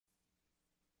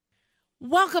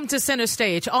Welcome to Center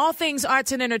Stage, all things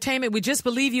arts and entertainment. We just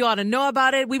believe you ought to know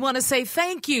about it. We want to say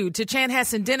thank you to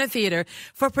Chanhassen Dinner Theater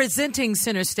for presenting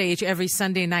Center Stage every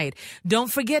Sunday night.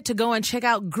 Don't forget to go and check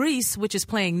out Grease, which is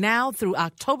playing now through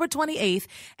October 28th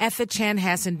at the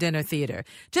Chanhassen Dinner Theater.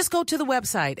 Just go to the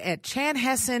website at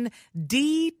chanhassendt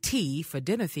for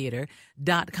dinner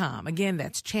theater.com. Again,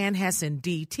 that's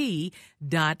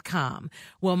chanhassendt.com.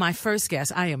 Well, my first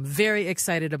guest, I am very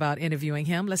excited about interviewing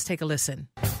him. Let's take a listen.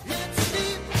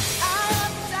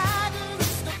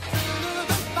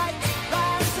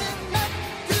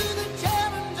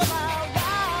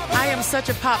 Such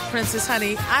a pop princess,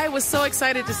 honey. I was so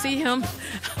excited to see him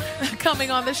coming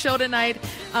on the show tonight.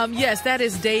 Yes, that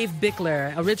is Dave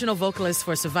Bickler, original vocalist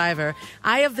for Survivor,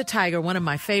 Eye of the Tiger, one of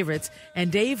my favorites.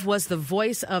 And Dave was the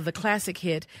voice of the classic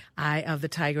hit, Eye of the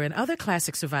Tiger, and other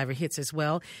classic Survivor hits as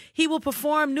well. He will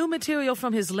perform new material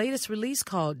from his latest release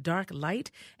called Dark Light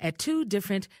at 2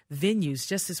 different venues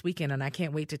just this weekend, and I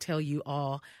can't wait to tell you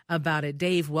all about it.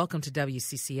 Dave, welcome to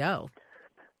WCCO.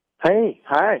 Hey,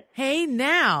 hi. Hey,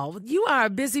 now, you are a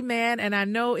busy man, and I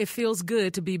know it feels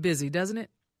good to be busy, doesn't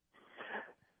it?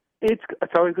 It's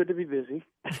always good to be busy.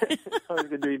 It's always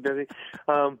good to be busy.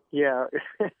 Yeah,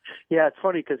 it's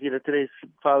funny because, today's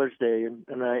Father's Day,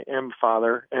 and I am a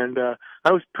father, and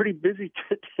I was pretty busy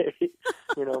today,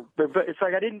 but it's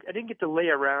like I didn't get to lay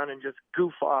around and just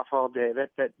goof off all day.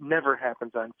 That never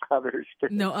happens on Father's Day.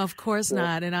 No, of course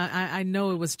not, and I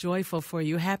know it was joyful for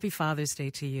you. Happy Father's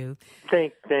Day to you.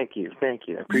 Thank you. I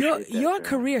appreciate your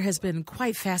career has been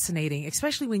quite fascinating,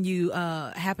 especially when you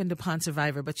happened upon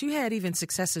Survivor, but you had even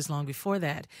successes long before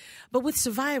that. But with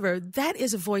Survivor, that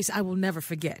is a voice I will never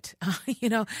forget.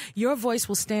 Your voice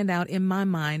will stand out in my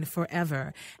mind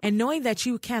forever. And knowing that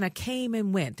you kind of came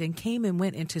and went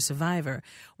into Survivor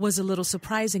was a little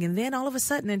surprising. And then all of a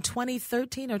sudden in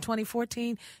 2013 or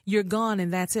 2014, you're gone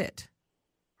and that's it.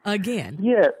 Again.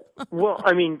 Yeah. Well,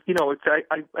 I mean,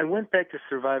 I went back to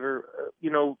Survivor.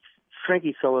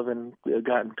 Frankie Sullivan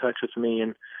got in touch with me,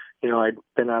 and I'd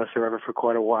been out of Survivor for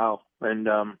quite a while, and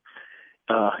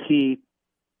he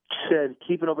said,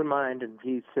 keep an open mind, and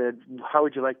he said, how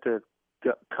would you like to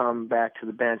come back to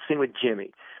the band, sing with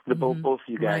Jimmy, both of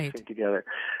you guys sing together?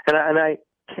 And I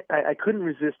couldn't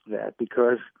resist that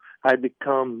because I'd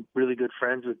become really good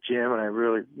friends with Jim, and I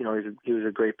really, he was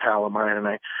a great pal of mine, and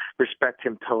I respect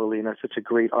him totally, and I'm such a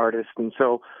great artist. And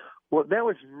so, that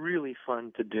was really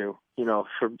fun to do,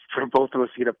 for both of us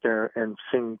to get up there and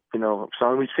sing,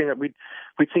 songs. We'd sing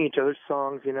each other's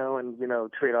songs, and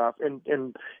trade off, and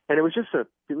it was just a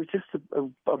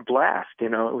blast,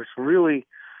 It was really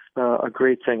a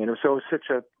great thing, and it was such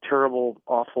a terrible,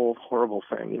 awful, horrible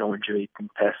thing, when Jimmy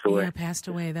passed away. Yeah, passed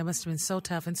away. That must have been so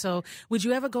tough. And so, would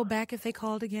you ever go back if they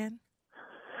called again?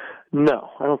 No,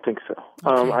 I don't think so.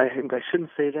 Okay. I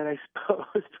shouldn't say that, I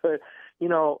suppose, but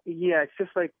it's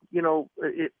just like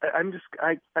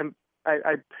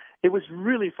it was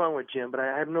really fun with Jim, but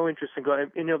I have no interest in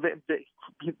going. They've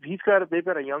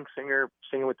got a young singer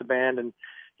singing with the band, and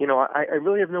I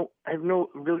really have no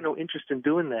interest in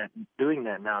doing that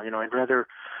now.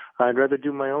 I'd rather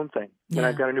do my own thing. Yeah. And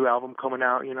I've got a new album coming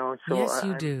out. So yes,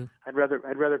 you do. I'd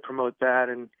rather promote that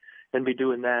and be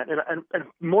doing that, and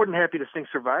I'm more than happy to sing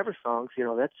Survivor songs.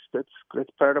 That's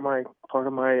part of my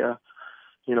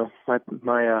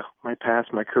my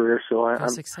past, my career. So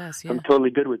I'm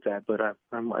totally good with that. But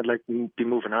I'd like to be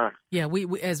moving on. Yeah, we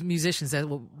as musicians, that's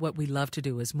what we love to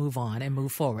do is move on and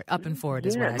move forward, up and forward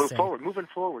is what I say. Moving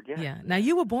forward. Yeah. Yeah. Now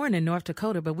you were born in North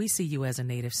Dakota, but we see you as a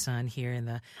native son here in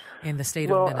the state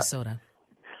of Minnesota.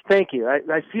 Thank you.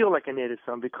 I feel like a native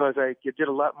son because I did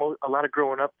a lot of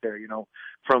growing up there.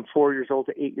 From 4 years old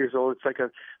to 8 years old. It's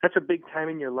that's a big time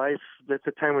in your life. That's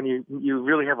a time when you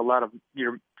really have a lot of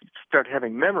start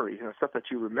having memories, stuff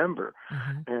that you remember.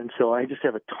 Mm-hmm. And so I just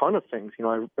have a ton of things,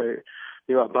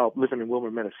 about living in Wilmer,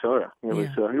 Minnesota. It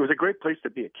was a great place to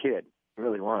be a kid. It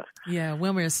really was. Yeah,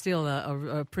 Wilmer is still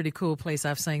a pretty cool place.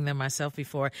 I've sang there myself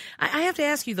before. I have to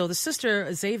ask you, though, the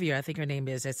sister Xavier, I think her name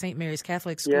is, at St. Mary's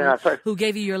Catholic School, who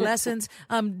gave you your lessons,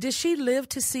 did she live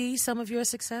to see some of your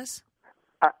success?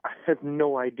 I have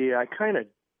no idea. I kind of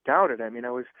doubt it. I mean, I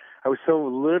was so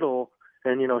little,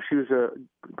 and she was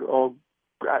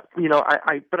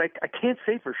but I can't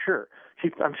say for sure.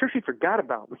 I'm sure she forgot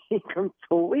about me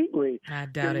completely. I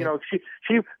doubt it.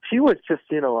 She was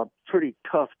just a pretty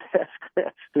tough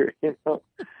taskmaster,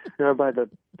 by the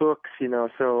books,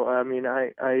 So I mean,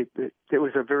 it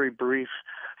was a very brief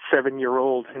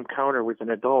 7-year-old encounter with an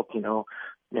adult,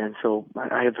 and so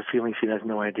I have the feeling she has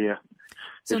no idea.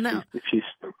 So now, if she's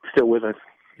still with us.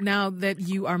 Now that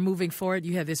you are moving forward,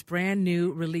 you have this brand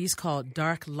new release called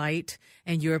Dark Light,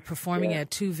 and you're performing at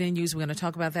 2 venues. We're going to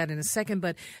talk about that in a second.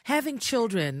 But having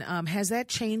children, has that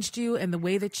changed you and the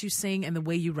way that you sing and the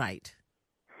way you write?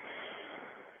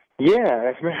 Yeah,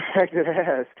 as a matter of fact, it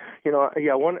has. There's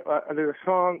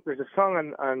a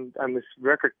song on this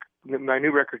record, my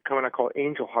new record coming out called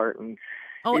Angel Heart. And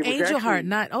Angel Heart,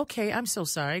 not okay. I'm so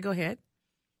sorry. Go ahead.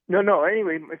 No.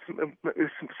 Anyway,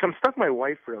 it's some stuff my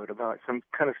wife wrote about, some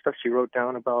kind of stuff she wrote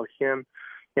down about him,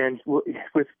 and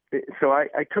so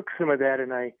I took some of that,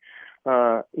 and I,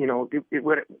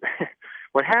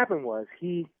 what happened was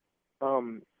he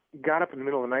got up in the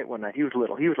middle of the night one night. He was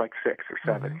little. He was like 6 or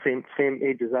 7, same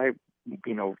age as I,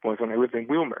 was when I lived in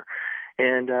Wilmer,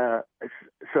 and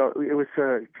so it was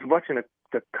watching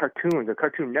the Cartoon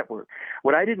Network.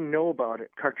 What I didn't know about it,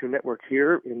 Cartoon Network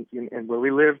here in where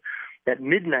we live. At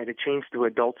midnight, it changed to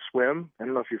Adult Swim. I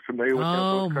don't know if you're familiar with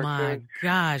those cartoons. Oh my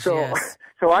gosh! So, yes.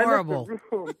 So horrible. I left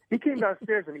the room. He came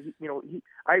downstairs, and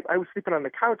I was sleeping on the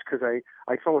couch because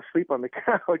I fell asleep on the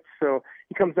couch. So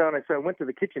he comes down, and so I went to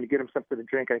the kitchen to get him something to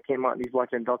drink. I came out, and he's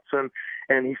watching Adult Swim,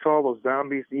 and he saw those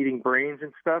zombies eating brains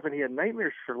and stuff, and he had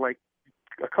nightmares for like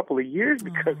a couple of years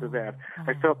because of that.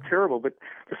 I felt terrible, but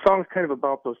the song's kind of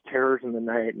about those terrors in the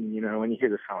night, and when you hear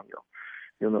the song, you'll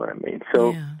know what I mean.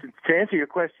 So to answer your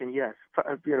question, yes,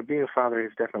 being a father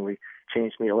has definitely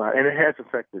changed me a lot, and it has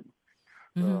affected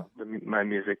my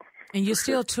music. And you're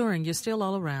still touring. You're still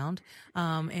all around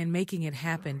and making it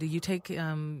happen. Do you take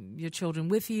your children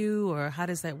with you, or how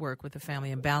does that work with the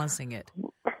family and balancing it?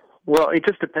 Well, it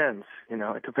just depends.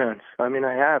 It depends. I mean,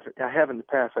 I have in the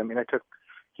past. I mean,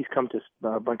 he's come to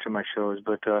a bunch of my shows,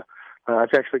 but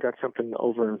I've actually got something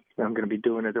over. I'm going to be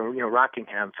doing at the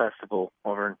Rockingham Festival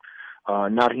over in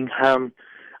Nottingham.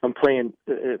 I'm playing,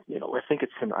 I think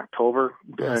it's in October,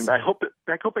 and I hope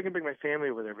I can bring my family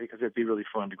over there because it'd be really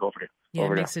fun to go over there. Yeah,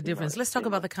 it makes a difference. Let's talk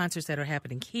about the concerts that are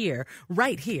happening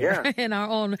right here in our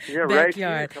own backyard. Right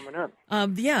here, coming up.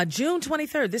 June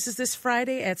 23rd. This is this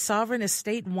Friday at Sovereign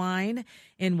Estate Wine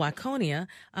in Waconia,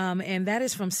 and that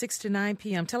is from 6 to 9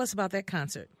 p.m. Tell us about that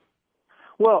concert.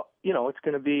 Well, it's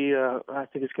going to be. I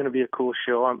think it's going to be a cool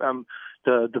show.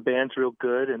 The band's real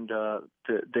good, and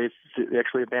they've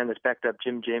actually a band that's backed up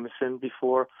Jim Jameson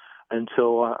before, and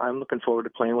so I'm looking forward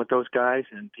to playing with those guys,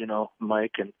 and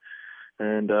Mike and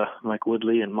Mike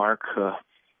Woodley and Mark, who's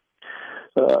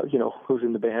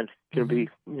in the band, going to be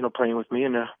playing with me,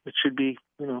 and it should be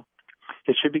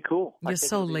It should be cool. You're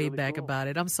so laid back about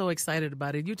it. I'm so excited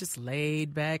about it. You're just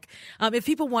laid back. If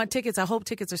people want tickets, I hope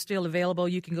tickets are still available.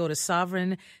 You can go to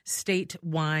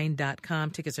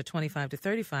sovereignstatewine.com. Tickets are $25 to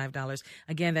 $35.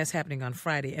 Again, that's happening on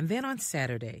Friday. And then on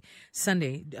Saturday,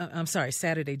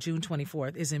 June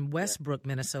 24th, is in Westbrook,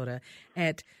 Minnesota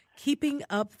at Keeping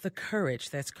Up the Courage.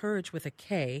 That's Courage with a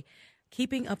K.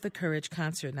 Keeping Up the Courage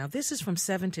concert. Now, this is from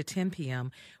 7 to 10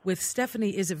 p.m. with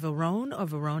Stephanie. Is it Verone or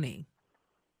Veroni?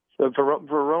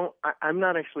 Verone, I'm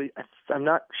not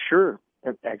sure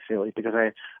actually because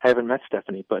I haven't met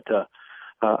Stephanie, but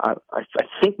I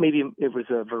think maybe it was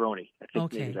Veroni. I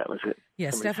think maybe that was it. Yeah,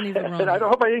 Stephanie Veroni. I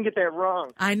hope I didn't get that wrong.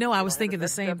 I know, I was thinking the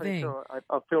same thing. So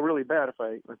I'll feel really bad if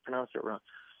I pronounced it wrong.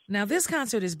 Now, this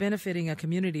concert is benefiting a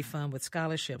community fund with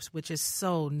scholarships, which is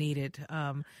so needed.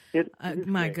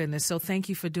 My goodness. So thank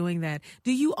you for doing that.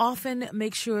 Do you often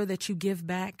make sure that you give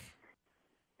back?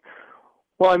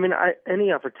 Well, I mean,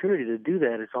 any opportunity to do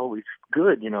that is always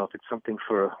good. If it's something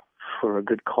for a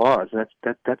good cause,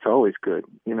 that's always good.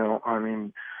 I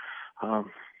mean,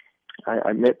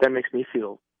 that makes me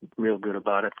feel real good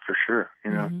about it for sure.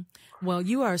 Mm-hmm. Well,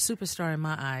 you are a superstar in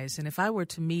my eyes, and if I were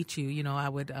to meet you, I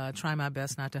would try my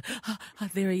best not to.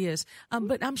 There he is.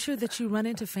 But I'm sure that you run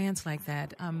into fans like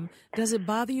that. Does it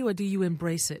bother you, or do you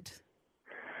embrace it?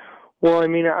 Well, I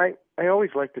mean, I always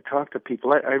like to talk to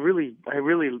people. I really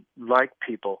like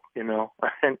people, and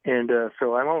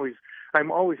so I'm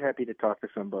always happy to talk to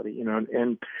somebody,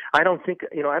 and I don't think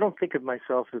of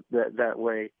myself that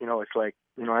way. It's like,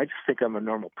 I just think I'm a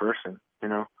normal person,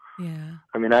 Yeah.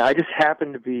 I mean, I just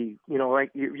happen to be,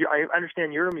 like I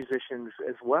understand you're a musician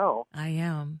as well. I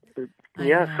am.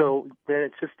 So then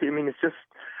it's just,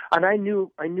 and I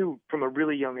knew from a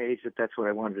really young age that that's what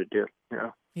I wanted to do,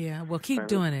 Yeah, well, keep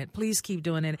doing it. Please keep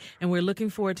doing it. And we're looking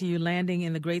forward to you landing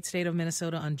in the great state of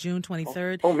Minnesota on June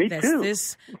 23rd. Me That's too.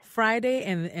 This Friday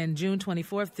and June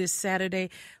 24th, this Saturday.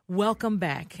 Welcome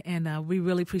back. And we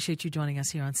really appreciate you joining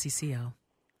us here on CCO.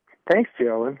 Thanks,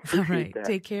 Jeralyn. All right. That.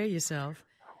 Take care of yourself.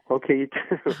 Okay, you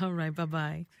too. All right.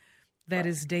 Bye-bye. That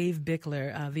is Dave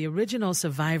Bickler, the original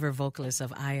Survivor vocalist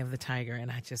of Eye of the Tiger, and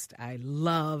I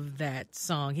love that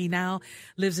song. He now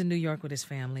lives in New York with his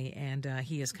family, and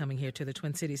he is coming here to the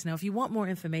Twin Cities. Now, if you want more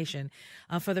information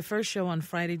for the first show on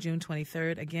Friday, June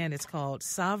 23rd, again, it's called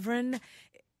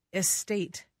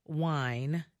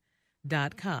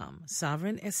SovereignEstateWine.com.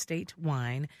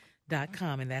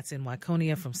 SovereignEstateWine.com, and that's in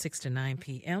Waconia from 6 to 9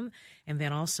 p.m. And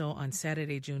then also on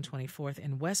Saturday, June 24th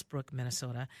in Westbrook,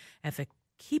 Minnesota, at the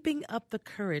Keeping Up the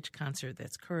Courage concert.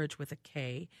 That's Courage with a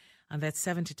K. That's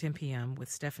 7 to 10 p.m. with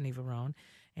Stephanie Verone.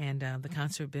 And the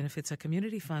concert benefits a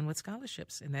community fund with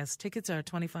scholarships. And that's tickets are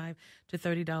 $25 to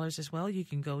 $30 as well. You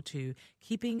can go to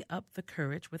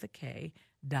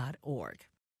keepingupthecouragewithak.org.